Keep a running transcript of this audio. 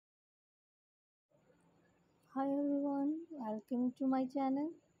Hi everyone, welcome to my channel.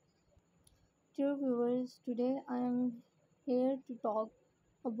 Dear viewers, today I am here to talk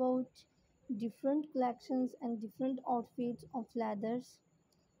about different collections and different outfits of leathers.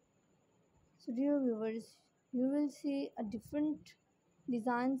 So dear viewers, you will see a different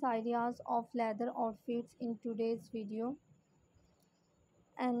designs ideas of leather outfits in today's video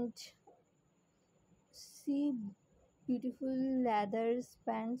and see beautiful leather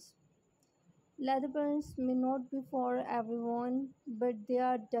pants. Leather pants may not be for everyone, but they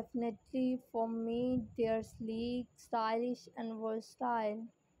are definitely for me. They are sleek, stylish, and versatile.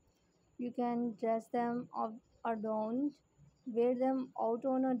 You can dress them up or don't, wear them out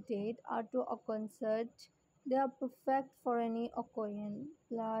on a date or to a concert. They are perfect for any occasion.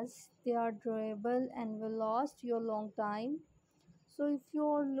 Plus, they are durable and will last you a long time. So if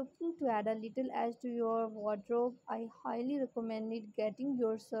you're looking to add a little edge to your wardrobe, I highly recommend it getting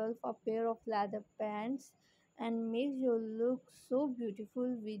yourself a pair of leather pants and makes you look so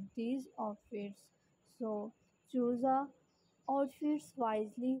beautiful with these outfits. So choose a outfits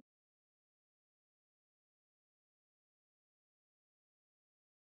wisely